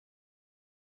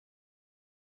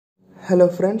Hello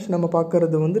friends, நம்ம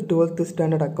பார்க்கிறது வந்து 12th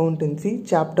standard accountancy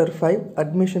chapter 5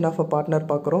 admission of a partner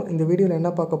பார்க்குறோம். இந்த வீடியோவில்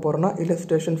என்ன பார்க்க போகிறோம்னா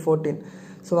illustration 14.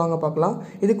 ஸோ வாங்க பார்க்கலாம்.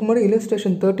 இதுக்கு முன்னாடி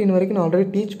illustration 13 வரைக்கும் நான் ஆல்ரெடி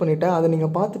டீச் பண்ணிட்டேன். அதை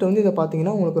நீங்கள் பார்த்துட்டு வந்து இதை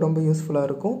பார்த்தீங்கன்னா உங்களுக்கு ரொம்ப யூஸ்ஃபுல்லாக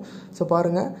இருக்கும். ஸோ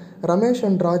பாருங்கள், Ramesh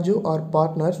and Raju R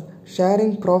partners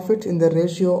sharing profits in the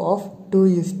ratio of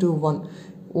 2:1.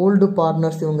 Old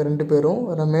partners இவங்க ரெண்டு பேரும்,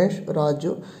 ரமேஷ் ராஜு,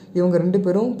 இவங்க ரெண்டு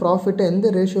பேரும் ப்ராஃபிட்டை எந்த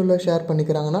ரேஷியோவில் ஷேர்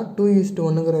பண்ணிக்கிறாங்கன்னா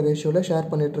 2:1ங்கிற ரேஷியோவில் ஷேர்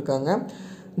பண்ணிகிட்ருக்காங்க.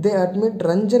 தே அட்மிட்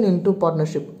ரஞ்சன் இன்டூ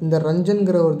பார்ட்னர்ஷிப். இந்த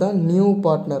ரஞ்சன்கிறவர் தான் நியூ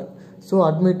பார்ட்னர். ஸோ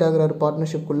அட்மிட் ஆகிறார்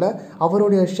பார்ட்னர்ஷிப்புக்குள்ளே.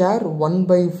 அவருடைய share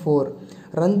 1/4.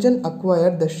 Ranjan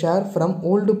acquired the share from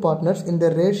old partners in the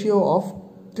ratio of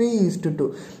 3:2.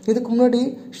 இதுக்கு முன்னாடி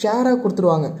ஷேராக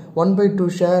கொடுத்துருவாங்க. 1/2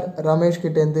 ஷேர் ரமேஷ்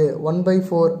கிட்டேருந்து,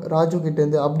 1/4 ராஜு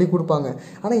கிட்டேருந்து அப்படி கொடுப்பாங்க.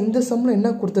 ஆனால் இந்த சம்மில்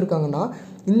என்ன கொடுத்துருக்காங்கன்னா,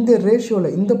 இந்த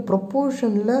ரேஷியோவில், இந்த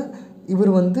ப்ரொப்போர்ஷனில் இவர்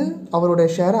வந்து அவருடைய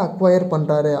ஷேரை அக்வயர்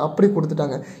பண்ணுறாரு அப்படி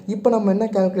கொடுத்துட்டாங்க. இப்போ நம்ம என்ன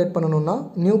கால்குலேட் பண்ணணும்னா,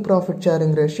 new profit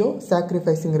sharing ratio,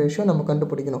 sacrificing ratio நம்ம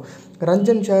கண்டுபிடிக்கணும்.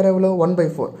 ரஞ்சன் ஷேர் எவ்வளோ?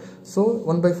 1/4. ஸோ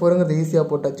 1/4ங்கிறது ஈஸியாக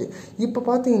போட்டாச்சு. இப்போ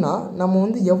பார்த்தீங்கன்னா நம்ம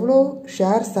வந்து எவ்வளோ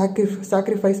ஷேர்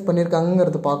சாக்ரிஃபைஸ்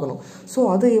பண்ணியிருக்காங்கிறது பார்க்கணும். ஸோ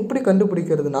அதை எப்படி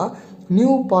கண்டுபிடிக்கிறதுனா,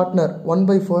 நியூ பார்ட்னர்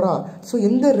 1/4. ஸோ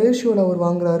எந்த ரேஷியோவில் அவர்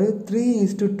வாங்குறாரு?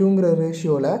 3:2ங்கிற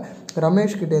ரேஷியோவில்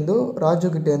ரமேஷ் கிட்டேருந்தோ ராஜு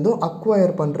கிட்டேருந்தோ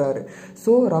அக்வயர் பண்ணுறாரு.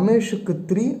 ஸோ ரமேஷுக்கு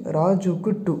 3,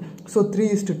 ராஜுக்கு 2. ஸோ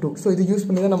 3:2. ஸோ இது யூஸ்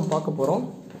பண்ணி தான் நம்ம பார்க்க போகிறோம்.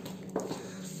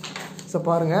 ஸோ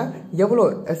பாருங்கள், எவ்வளோ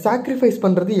சாக்ரிஃபைஸ்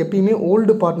பண்ணுறது எப்பயுமே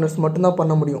ஓல்டு பார்ட்னர்ஸ் மட்டும்தான்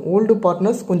பண்ண முடியும். ஓல்டு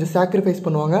பார்ட்னர்ஸ் கொஞ்சம் சாக்ரிஃபைஸ்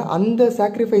பண்ணுவாங்க. அந்த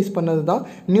சாக்ரிஃபைஸ் பண்ணது தான்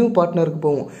நியூ பார்ட்னருக்கு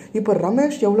போகும். இப்போ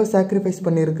ரமேஷ் எவ்வளோ சாக்ரிஃபைஸ்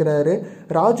பண்ணியிருக்கிறாரு,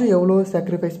 ராஜு எவ்வளோ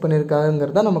சாக்ரிஃபைஸ்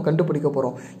பண்ணியிருக்காருங்கிறத நம்ம கண்டுபிடிக்க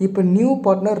போகிறோம். இப்போ நியூ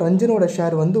பார்ட்னர் ரஞ்சனோட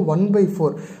ஷேர் வந்து 1/4.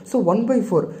 ஸோ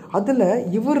 1/4 அதில்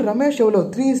இவர் ரமேஷ் எவ்வளோ?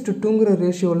 3:2ங்கிற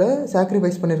ரேஷியோவில்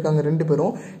சாக்ரிஃபைஸ் பண்ணியிருக்காங்க ரெண்டு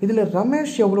பேரும். இதில்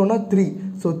ரமேஷ் எவ்வளோனா 3.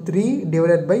 So 3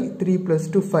 divided by 3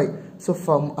 + 2 5. ஸோ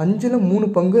 5ல் 3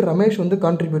 பங்கு ரமேஷ் வந்து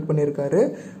கான்ட்ரிபியூட் பண்ணியிருக்காரு.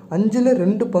 5ல்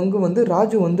 2 பங்கு வந்து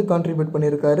ராஜு வந்து கான்ட்ரிபியூட்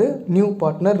பண்ணியிருக்காரு நியூ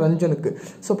பார்ட்னர் ரஞ்சனுக்கு.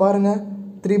 ஸோ பாருங்கள்,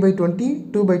 3/20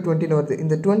 2/20ன்னு வருது.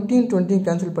 இந்த 20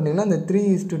 கேன்சல் பண்ணிங்கன்னா இந்த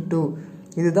 3:2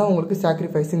 இதுதான் உங்களுக்கு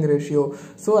சாக்ரிஃபைசிங் ரேஷியோ.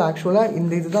 ஸோ ஆக்சுவலாக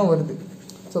இந்த இதுதான் வருது.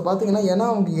 ஸோ பார்த்தீங்கன்னா, ஏன்னா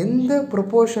அவங்க எந்த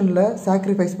ப்ரொப்போர்ஷனில்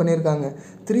சாக்ரிஃபைஸ் பண்ணியிருக்காங்க?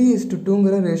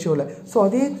 3:2ங்கிற ரேஷியோவில். ஸோ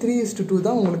அதே 3:2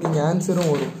 தான் உங்களுக்கு இங்கே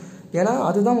ஆன்சரும் வரும். ஏன்னா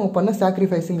அதுதான் அவங்க பண்ண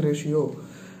sacrificing ratio.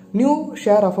 New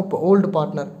share of a old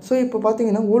partner. So இப்போ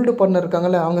பார்த்தீங்கன்னா ஓல்டு பார்ட்னர்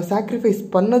இருக்காங்கல்ல, அவங்க சாக்ரிஃபைஸ்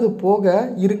பண்ணது போக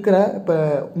இருக்கிற இப்போ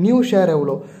நியூ ஷேர்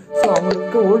எவ்வளோ? ஸோ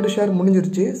அவங்களுக்கு ஓல்டு ஷேர்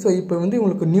முடிஞ்சிருச்சு. ஸோ இப்போ வந்து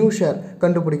இவங்களுக்கு நியூ ஷேர்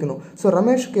கண்டுபிடிக்கணும். ஸோ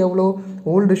ரமேஷ்க்கு எவ்வளோ?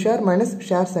 Old share minus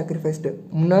share sacrificed.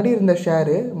 முன்னாடி இருந்த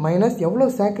ஷேரு மைனஸ் எவ்வளோ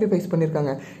சாக்ரிஃபைஸ்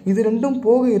பண்ணியிருக்காங்க. இது ரெண்டும்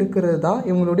போக இருக்கிறது தான்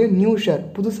இவங்களுடைய நியூ ஷேர்,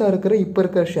 புதுசாக இருக்கிற இப்போ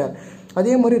இருக்கிற ஷேர்.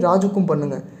 அதே மாதிரி ராஜுக்கும்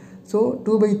பண்ணுங்கள். ஸோ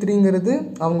 2/3ங்கிறது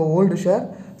அவங்க ஓல்டு ஷேர்.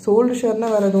 ஸோ ஓல்டு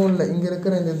ஷேர்னால் வேறு எதுவும் இல்லை, இங்கே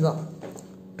இருக்கிற இந்த இதுதான்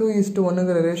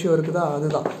 2:1ங்கிற ரேஷியோ இருக்குதா,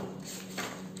 அதுதான்.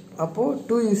 அப்போது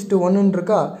 2:1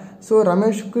 இருக்கா. So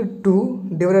ரமேஷுக்கு 2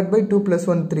 divided by 2 +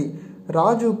 1 3,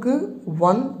 ராஜுக்கு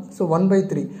 1. So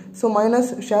 1/3. So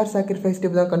minus share sacrifice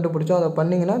tip தான் கண்டுபிடிச்சோம். அதை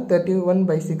பண்ணிங்கன்னா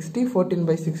 31/60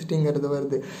 14/60ங்கிறது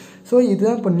வருது. ஸோ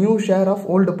இதுதான் இப்போ new share of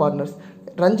old partners.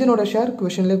 ரஞ்சனோட share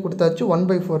கொஷன்லேயே கொடுத்தாச்சு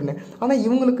 1/4ன்னு. ஆனால்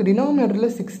இவங்களுக்கு டினாமினேட்டரில்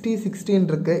 60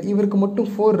 இருக்குது, இவருக்கு மட்டும்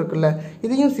 4 இருக்குல்ல,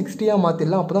 இதையும் 60யாக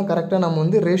மாற்றிடலாம். அப்போ தான் கரெக்டாக நம்ம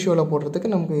வந்து ரேஷியோவில்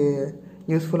போடுறதுக்கு நமக்கு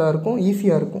யூஸ்ஃபுல்லாக இருக்கும்,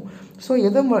 ஈஸியாக இருக்கும். ஸோ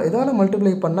எதால்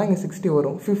மல்டிப்ளை பண்ணால் இங்கே 60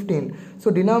 வரும்? 15.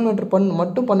 ஸோ டினாமினேட்டர்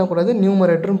மட்டும் பண்ணக்கூடாது,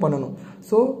 நியூமரேட்டரும் பண்ணணும்.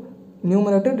 ஸோ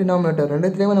நியூமரேட்டர் டினாமினேட்டர்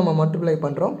ரெண்டுத்துலேயுமே நம்ம மல்டிப்ளை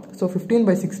பண்ணுறோம். ஸோ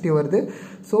 15/60 வருது.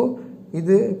 ஸோ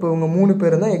இது இப்போ இவங்க 3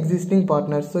 பேர் தான் எக்ஸிஸ்டிங்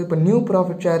பார்ட்னர்ஸ். ஸோ இப்போ நியூ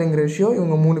ப்ராஃபிட் ஷேரிங் ரேஷியோ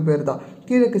இவங்க 3 பேர் தான்.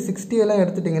 கீழே 60 எல்லாம்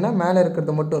எடுத்துட்டிங்கன்னா மேலே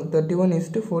இருக்கிறது மட்டும்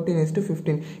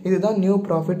 31:14:15. இதுதான் new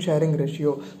profit sharing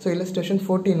ratio. So illustration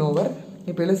 14 over.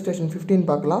 இப்போ illustration 15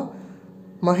 பார்க்கலாம்.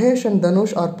 Mahesh and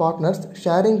Dhanush are partners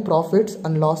sharing profits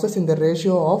and losses in the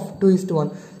ratio of 2:1.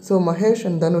 So Mahesh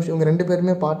and Dhanush இவங்க ரெண்டு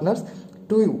பேருமே பார்ட்னர்ஸ்.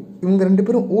 இவங்க ரெண்டு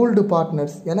பேரும் ஓல்டு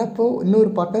பார்ட்னர்ஸ். ஏன்னா இப்போது இன்னொரு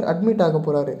பார்ட்னர் அட்மிட் ஆக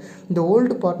போகிறாரு. இந்த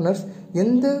ஓல்டு பார்ட்னர்ஸ்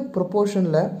எந்த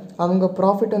ப்ரொப்போர்ஷனில் அவங்க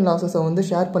ப்ராஃபிட் அண்ட் லாஸஸை வந்து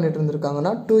ஷேர் பண்ணிட்டு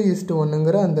இருந்திருக்காங்கன்னா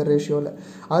 2:1ங்கிற அந்த ரேஷியோவில்.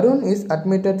 Arun is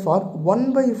admitted for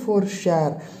 1/4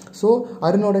 share. So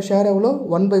அருணோட share எவ்வளோ?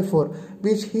 1/4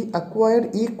 which he acquired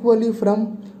equally from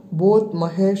both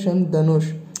Mahesh and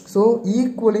Dhanush. So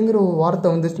ஈக்குவலிங்கிற ஒரு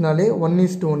வார்த்தை வந்துச்சுனாலே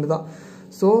 1:1 தான்.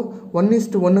 ஸோ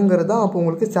 1:1ங்கிறது தான் அப்போ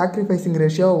உங்களுக்கு சாக்ரிஃபைசிங்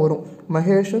ரேஷியோவாக வரும்.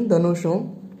 மகேஷும் தனுஷும்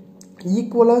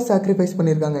ஈக்குவலாக சாக்ரிஃபைஸ்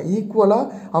பண்ணியிருக்காங்க. ஈக்குவலாக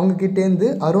அவங்கக்கிட்டேருந்து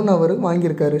அருண் அவர்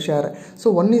வாங்கியிருக்காரு ஷேரை. ஸோ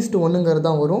 1:1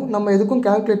 தான் வரும். நம்ம எதுக்கும்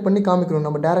கால்குலேட் பண்ணி காமிக்கணும்.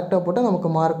 நம்ம டேரெக்டாக போட்டால்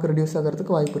நமக்கு மார்க் ரெடியூஸ்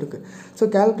ஆகிறதுக்கு வாய்ப்பு இருக்குது. So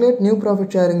calculate new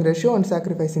profit sharing ratio and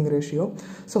sacrificing ratio.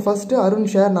 So first Arun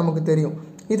share நமக்கு தெரியும்.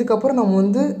 இதுக்கப்புறம் நம்ம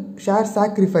வந்து share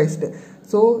sacrificed.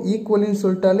 So ஈக்குவலின்னு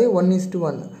சொல்லிட்டாலே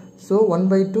 1:1. So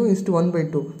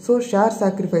 1/2:1/2. So share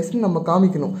சாக்ரிஃபைஸ்ன்னு நம்ம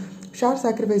காமிக்கணும். ஷேர்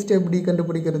சாக்ரிஃபைஸ்ட்டு எப்படி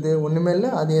கண்டுபிடிக்கிறது? ஒன்றுமே இல்லை,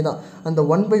 அதே தான். அந்த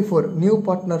 1/4 நியூ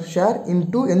பார்ட்னர் ஷேர்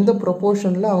இன்டூ எந்த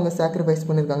ப்ரொபோர்ஷனில் அவங்க சாக்ரிஃபைஸ்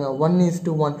பண்ணியிருக்காங்க,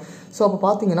 1:1. ஸோ அப்போ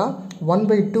பார்த்தீங்கன்னா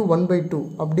 1/2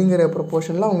 அப்படிங்கிற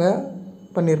ப்ரொபோர்ஷனில் அவங்க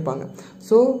பண்ணியிருப்பாங்க.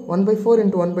 ஸோ 1/4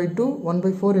 × 1/2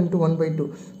 1/4 × 1/2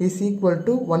 இஸ் ஈக்குவல்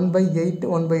டு 1/8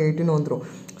 1/8ன்னு வந்துடும்.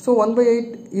 ஸோ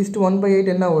 1/8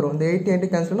 என்ன வரும்? இந்த 8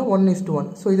 கேன்சல் பண்ணால் 1:1.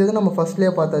 ஸோ இதை நம்ம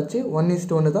ஃபஸ்ட்லேயே பார்த்தாச்சு.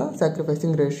 1:1 தான்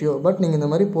சாக்ரிஃபைசிங் ரேஷியோ. பட் நீங்கள் இந்த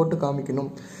மாதிரி போட்டு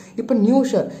காமிக்கணும். இப்போ நியூ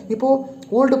ஷேர், இப்போது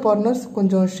ஓல்டு பார்ட்னர்ஸ்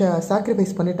கொஞ்சம்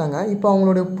சாக்ரிஃபைஸ் பண்ணிட்டாங்க. இப்போ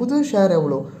அவங்களுடைய புது ஷேர்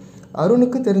எவ்வளோ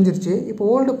அருணுக்கு தெரிஞ்சிருச்சு. இப்போ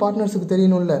ஓல்டு பார்ட்னர்ஸுக்கு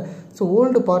தெரியணும்ல. ஸோ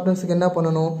ஓல்டு பார்ட்னர்ஸுக்கு என்ன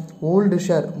பண்ணணும்? ஓல்டு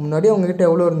ஷேர் முன்னாடி அவங்ககிட்ட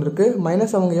எவ்வளோ இருந்திருக்கு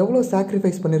மைனஸ் அவங்க எவ்வளோ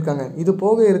சாக்ரிஃபைஸ் பண்ணியிருக்காங்க, இது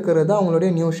போக இருக்கிறது தான்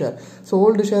அவங்களுடைய new share. So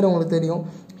old share அவங்களுக்கு தெரியும்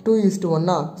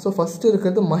 2:1. ஸோ ஃபஸ்ட்டு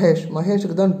இருக்கிறது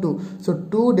மகேஷுக்கு தான் 2. ஸோ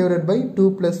 2 / 2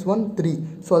 + 1 3.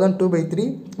 ஸோ அதான் 2/3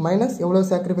 மைனஸ் எவ்வளோ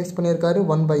சாக்ரிஃபைஸ் பண்ணியிருக்காரு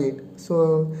 1/8. ஸோ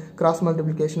கிராஸ்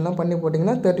மல்டிப்ளிகேஷன்லாம் பண்ணி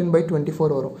போட்டிங்கன்னா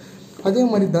 13/24 வரும். அதே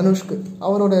மாதிரி தனுஷ்க்கு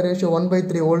அவரோட ratio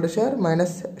 1/3 old share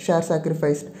minus share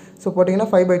sacrificed. So போட்டிங்கன்னா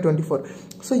 5/24.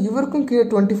 ஸோ இவருக்கும் கீழே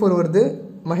 24 வருது,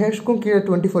 மகேஷ்க்கும் கீழே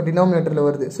 24 டினாமினேட்டரில்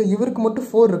வருது. ஸோ இவருக்கு மட்டும்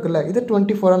 4 இருக்குல்ல, இதை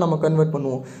 24 நம்ம கன்வெர்ட்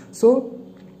பண்ணுவோம். ஸோ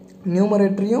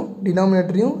நியூமரேட்டரையும்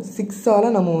டினாமினேட்டரையும் 6ஆல்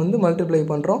நம்ம வந்து மல்டிப்ளை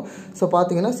பண்ணுறோம். ஸோ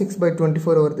பார்த்தீங்கன்னா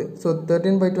 6/24 வருது. ஸோ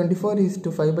 13/24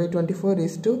 = 5/24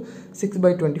 =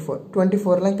 6/24.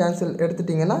 24லாம் கேன்சல்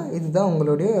எடுத்துட்டிங்கன்னா இதுதான்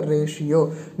உங்களுடைய ratio,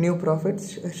 new profit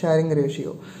sharing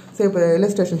ratio. So இப்போ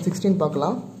இல்லஸ்ட்ரேஷன் 16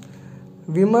 பார்க்கலாம்.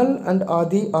 Vimal and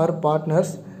Aadhi R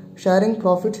partners sharing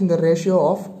profits in the ratio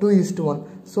of 2:1.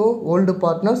 So old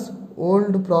partners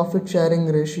old profit sharing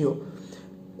ratio.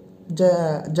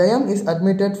 Jayam is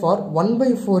admitted for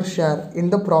 1/4 share in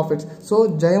the profits. So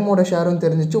Jayamoda share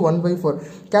தெரிஞ்சிச்சு 1/4.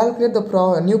 Calculate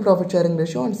the new profit sharing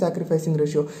ratio and sacrificing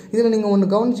ratio. இதில் நீங்கள்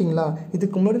ஒன்று கவனிச்சிங்களா?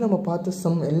 இதுக்கு முன்னாடி நம்ம பார்த்த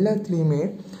some எல்லாத்துலேயுமே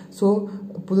ஸோ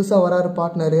புதுசாக வராரு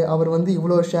பார்ட்னரு, அவர் வந்து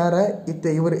இவ்வளோ ஷேரை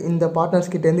இவர் இந்த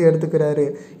பார்ட்னர்ஸ் கிட்டேருந்து எடுத்துக்கிறாரு,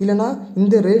 இல்லைனா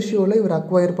இந்த ரேஷியோவில் இவர்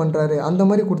அக்வயர் பண்ணுறாரு, அந்த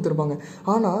மாதிரி கொடுத்துருப்பாங்க.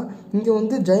 ஆனால் இங்கே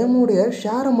வந்து ஜெயமுடைய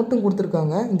ஷேரை மட்டும்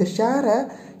கொடுத்துருக்காங்க. இந்த ஷேரை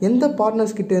எந்த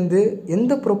பார்ட்னர்ஸ் கிட்டேருந்து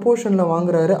எந்த ப்ரொபோர்ஷனில்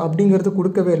வாங்குறாரு அப்படிங்கிறது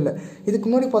கொடுக்கவே இல்லை. இதுக்கு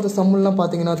முன்னாடி பார்த்த சம்மெல்லாம்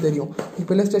பார்த்தீங்கன்னா தெரியும்.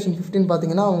 இப்போ இல்லஸ்ட்ரேஷன் 15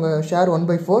 பார்த்தீங்கன்னா அவங்க share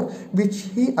 1/4 which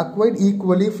he acquired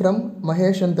equally from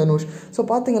Mahesh and Dhanush. So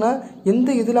பார்த்தீங்கன்னா எந்த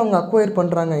இதில் அவங்க அக்வயர்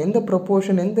பண்ணுறாங்க, எந்த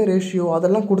ப்ரொபோர்ஷன், எந்த ரேஷியோ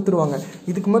அதெல்லாம் கொடுத்துருவாங்க.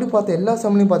 இதுக்கு முன்னாடி பார்த்த எல்லா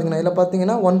சம்லையும் பார்த்தீங்கன்னா இதில்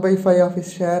பார்த்தீங்கன்னா 1/5 ஆஃப்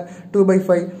ஹிஸ் ஷேர்,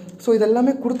 2/5. ஸோ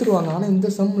இதெல்லாமே கொடுத்துருவாங்க. ஆனால் இந்த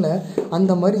சம்மில்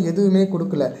அந்த மாதிரி எதுவுமே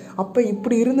கொடுக்கல. அப்போ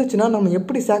இப்படி இருந்துச்சுன்னா நம்ம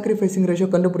எப்படி சாக்ரிஃபைசிங் ரேஷியோ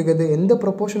கண்டுபிடிக்கிறது? எந்த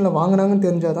ப்ரொபோர்ஷனில் வாங்கினாங்கன்னு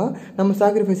தெரிஞ்சால் தான் நம்ம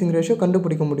சாக்ரிஃபைசிங் ரேஷியோ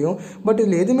கண்டுபிடிக்க முடியும். பட்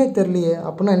இதில் எதுவுமே தெரியலையே,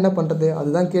 அப்படின்னா என்ன பண்ணுறது?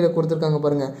 அதுதான் கீழே கொடுத்துருக்காங்க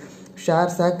பாருங்கள்.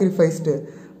 Share sacrificed,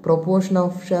 proportion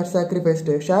of share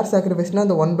sacrificed. Share சாக்ரிஃபைஸ்னால்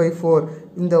இந்த 1/4.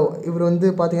 இந்த இவர் வந்து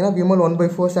பார்த்தீங்கன்னா விமல்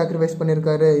 1/4 சாக்ரிஃபைஸ்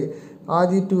பண்ணியிருக்காரு,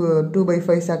 ஆதி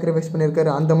 2/5 சாக்ரிஃபைஸ் பண்ணியிருக்காரு.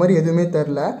 அந்த மாதிரி எதுவுமே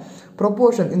தெரில.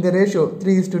 ப்ரொபோர்ஷன் இந்த ரேஷியோ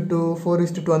 3:2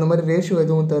 4:2 அந்த மாதிரி ரேஷியோ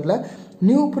எதுவும் தெரில.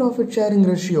 நியூ ப்ராஃபிட் ஷேரிங்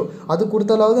ரேஷியோ அது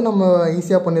கொடுத்தாலாவது நம்ம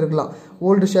ஈஸியாக பண்ணியிருக்கலாம்.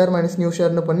 ஓல்டு ஷேர் மைனஸ் நியூ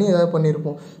ஷேர்னு பண்ணி ஏதாவது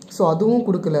பண்ணியிருப்போம். ஸோ அதுவும்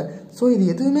கொடுக்கல. ஸோ இது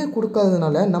எதுவுமே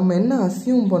கொடுக்காததுனால நம்ம என்ன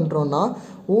அஸ்யூம் பண்ணுறோன்னா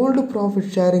ஓல்டு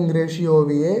ப்ராஃபிட் ஷேரிங்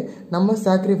ரேஷியோவையே நம்ம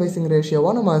சாக்ரிஃபைசிங்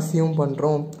ரேஷியோவாக நம்ம அஸ்யூம்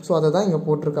பண்ணுறோம். ஸோ அதை தான் இங்கே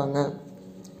போட்டிருக்காங்க.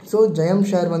 ஸோ ஜெயம்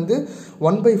ஷேர் வந்து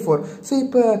 1/4. ஸோ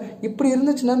இப்போ இப்படி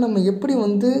இருந்துச்சுன்னா நம்ம எப்படி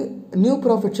வந்து நியூ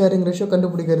ப்ராஃபிட் ஷேரிங் ரேஷியோ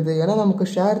கண்டுபிடிக்கிறது? ஏன்னா நமக்கு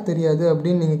ஷேர் தெரியாது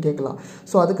அப்படின்னு நீங்கள் கேட்கலாம்.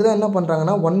 ஸோ அதுக்கு தான் என்ன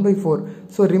பண்ணுறாங்கன்னா 1/4.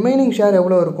 ஸோ ரிமைனிங் ஷேர்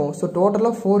எவ்வளோ இருக்கும்? ஸோ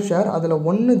டோட்டலாக 4 ஷேர், அதில்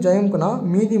 1 ஜெயம்க்குனா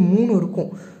மீதி 3 இருக்கும்.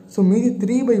 ஸோ மீதி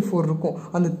 3/4 இருக்கும்.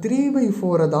 அந்த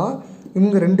 3/4 தான்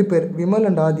இவங்க 2 பேர் விமல்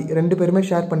அண்ட் ஆதி 2 பேருமே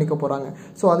ஷேர் பண்ணிக்க போகிறாங்க.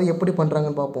 ஸோ அதை எப்படி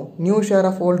பண்ணுறாங்கன்னு பார்ப்போம். New share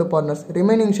of old partners,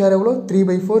 remaining share எவ்வளோ?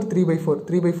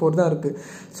 3/4 தான் இருக்குது.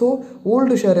 ஸோ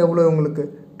ஓல்டு ஷேர் எவ்வளோ உங்களுக்கு?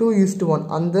 2:1.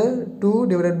 அந்த 2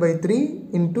 / 3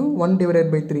 × 1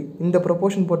 / 3 இந்த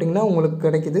ப்ரொபோர்ஷன் போட்டிங்கன்னா உங்களுக்கு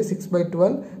கிடைக்கிது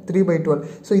 6/12 3/12.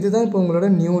 ஸோ இதுதான் இப்போ உங்களோட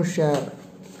new share.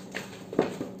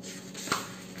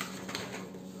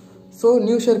 So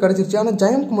new share கிடச்சிருச்சு. ஆனால்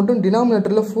ஜெயம்க்கு மட்டும்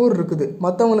டினாமினேட்டரில் 4 இருக்குது,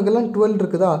 மற்றவங்களுக்கெல்லாம் 12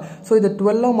 இருக்குதா? ஸோ இதை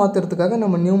 12ஆக மாற்றுறதுக்காக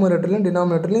நம்ம நியூமரேட்டர்லையும்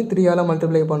டினாமினேட்டர்லையும் 3ஆல்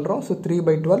மல்டிப்ளை பண்ணுறோம். ஸோ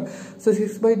 3/12. ஸோ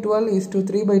 6/12 =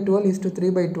 3/12 =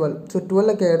 3/12. ஸோ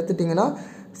 12 எடுத்துட்டிங்கன்னா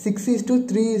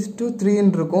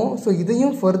 6:3:3 இருக்கும். ஸோ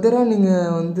இதையும் ஃபர்தராக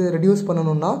நீங்கள் வந்து ரெடியூஸ்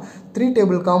பண்ணணும்னா 3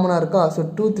 டேபிள் காமனாக இருக்கா. So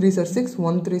 2 3s are 6,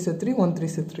 1 3s are 3, 1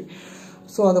 3s are 3.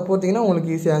 So அதை போட்டிங்கன்னா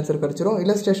உங்களுக்கு ஈஸியாக ஆன்சர் கிடச்சிரும்.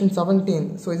 இல்லஸ்ட்ரேஷன் 17.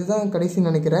 ஸோ இதுதான் கடைசின்னு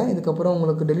நினைக்கிறேன். இதுக்கப்புறம்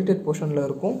உங்களுக்கு டெலிட்டட் போர்ஷனில்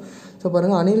இருக்கும். ஸோ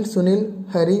பாருங்கள், Anil, Sunil,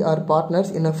 Hari R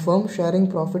partners in a firm sharing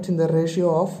profits in the ratio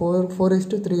of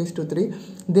 4:3:3.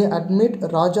 They admit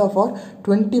Raja for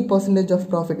 20% of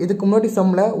profit. இதுக்கு முன்னாடி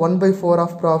சம்மில் 1/4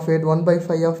 ஆஃப் ப்ராஃபிட்,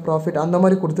 1/5 ஆஃப் ப்ராஃபிட் அந்த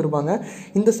மாதிரி கொடுத்துருப்பாங்க.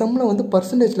 இந்த சம்மில் வந்து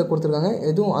பர்சன்டேஜில் கொடுத்துருக்காங்க.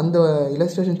 எதுவும் அந்த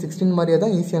இல்லஸ்ட்ரேஷன் 16 மாதிரியே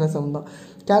தான், ஈஸியான சம் தான்.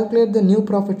 Calculate the new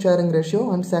profit sharing ratio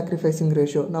and sacrificing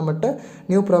ratio. நம்மகிட்ட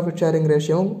நியூ ப்ராஃபிட் ஷேரிங்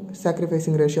ரேஷியோவும்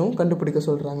சாக்ரிஃபைசிங் ரேஷியோவும் கண்டுபிடிக்க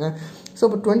சொல்கிறாங்க. ஸோ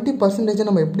இப்போ 20%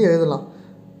 நம்ம எப்படி எழுதலாம்?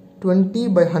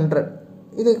 20/100.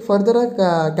 இது ஃபர்தராக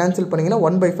கேன்சல் பண்ணிங்கன்னா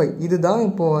 1/5. இதுதான்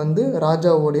இப்போது வந்து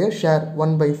ராஜாவுடைய ஷேர்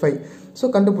 1/5. ஸோ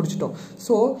கண்டுபிடிச்சிட்டோம்.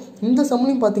 ஸோ இந்த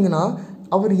சம்லையும் பார்த்தீங்கன்னா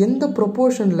அவர் எந்த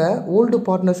ப்ரொப்போர்ஷனில் ஓல்டு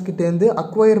பார்ட்னர்ஸ்கிட்டேருந்து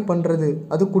அக்வயர் பண்ணுறது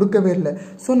அது கொடுக்கவே இல்லை.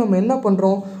 ஸோ நம்ம என்ன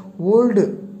பண்ணுறோம்?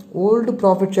 ஓல்டு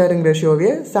ப்ராஃபிட் ஷேரிங் ரேஷியோவே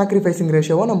சாக்ரிஃபைசிங்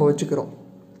ரேஷியோவாக நம்ம வச்சுக்கிறோம்.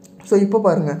 ஸோ இப்போ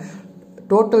பாருங்கள்,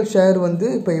 டோட்டல் ஷேர் வந்து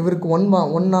இப்போ இவருக்கு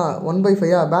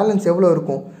 1/5 பேலன்ஸ் எவ்வளோ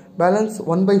இருக்கும்? பேலன்ஸ்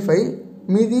 1/5.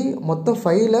 மீதி மொத்தம்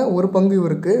 5ல் ஒரு பங்கு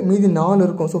இவருக்கு, மீதி 4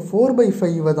 இருக்கும். ஸோ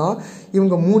 4/5 தான்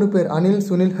இவங்க 3 பேர், அனில்,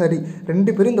 சுனில், ஹரி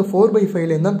 2 பேரும் இந்த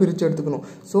 4/5லேருந்து தான் பிரித்து எடுத்துக்கணும்.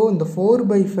 ஸோ இந்த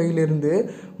 4/5லேருந்து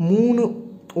 3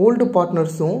 ஓல்டு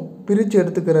பார்ட்னர்ஸும் பிரித்து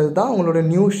எடுத்துக்கிறது தான் அவங்களோட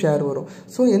நியூ ஷேர் வரும்.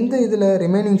 ஸோ எந்த இதில்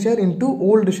remaining share into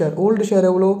old share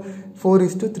எவ்வளோ?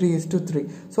 4:3:3.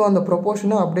 ஸோ அந்த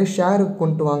ப்ரொப்போர்ஷனை அப்படியே ஷேருக்கு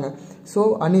கொண்டு வாங்க. ஸோ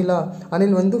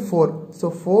அனில் வந்து 4. ஸோ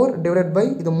 4 டிவைடட் பை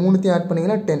இது 3த்தையும் ஆட்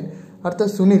பண்ணிங்கன்னா 10. அடுத்த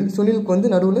சுனிலுக்கு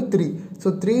வந்து நடுவில் 3. ஸோ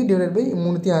 3 டிவைடட் பை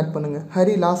 3த்தையும் ஆட் பண்ணுங்கள்.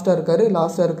 ஹரி லாஸ்ட்டாக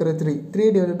இருக்கிற 3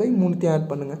 டிவைடட் பை 3த்தையும்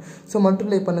ஆட் பண்ணுங்கள். ஸோ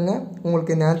மல்டிப்ளை பண்ணுங்கள்,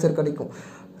 உங்களுக்கு இந்த ஆன்சர் கிடைக்கும்.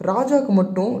 ராஜாவுக்கு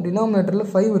மட்டும் டினாமினேட்டரில்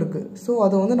 5 இருக்குது. ஸோ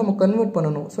அதை வந்து நம்ம கன்வெர்ட்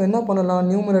பண்ணணும். ஸோ என்ன பண்ணலாம்?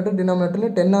 நியூமரேட்டர்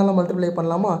டினாமினேட்டரில் 10ஆல் மல்டிப்ளை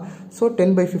பண்ணலாமா? ஸோ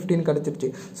 10/15 கிடச்சிருச்சு.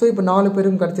 ஸோ இப்போ 4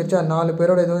 பேரும் கிடச்சிருச்சா? 4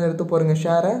 பேரோட எதுவும் எடுத்து போகிறீங்க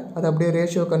ஷேரை, அதை அப்படியே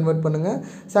ரேஷியோ கன்வெர்ட் பண்ணுங்கள்.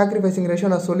 சாக்ரிஃபைசிங்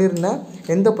ரேஷியோ நான் சொல்லியிருந்தேன்,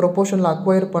 எந்த ப்ரொப்போர்ஷனில்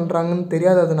அக்வயர் பண்ணுறாங்கன்னு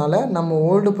தெரியாததுனால நம்ம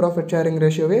ஓல்டு ப்ராஃபிட் ஷேரிங்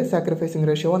ரேஷியோவே சாக்ரிஃபைசிங்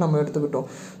ரேஷியோவை நம்ம எடுத்துக்கிட்டோம்.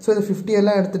 ஸோ இது 50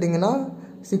 எல்லாம் எடுத்துட்டிங்கன்னா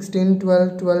 16,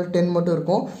 12, 10 மட்டும்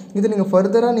இருக்கும். இது நீங்கள்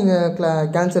ஃபர்தராக நீங்கள்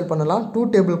கேன்சல் பண்ணலாம். 2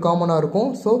 டேபிள் காமனாக இருக்கும்.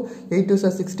 So 8 2s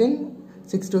are 16,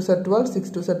 6 2s are 12, 6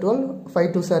 2s are 12,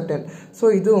 5 2s are 10. So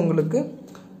இது உங்களுக்கு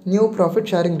new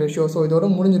profit sharing ratio. So இதோட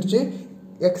முடிஞ்சிருச்சு.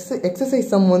 எக்ஸசைஸ்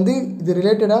சம் வந்து இது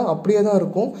ரிலேட்டடாக அப்படியே தான்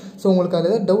இருக்கும். ஸோ உங்களுக்கு அதில்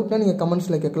ஏதாவது டவுட்னா நீங்கள்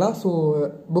கமெண்ட்ஸில் கேட்கலாம். So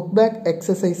book back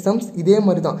exercise sums இதே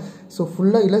மாதிரி தான். ஸோ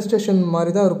ஃபுல்லாக இல்லஸ்ட்ரேஷன்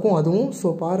மாதிரி தான் இருக்கும் அதுவும்.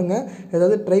 ஸோ பாருங்கள்,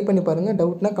 ஏதாவது ட்ரை பண்ணி பாருங்கள்.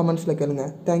 டவுட்னா கமெண்ட்ஸில் கேளுங்க.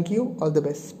 Thank you, all the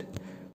best.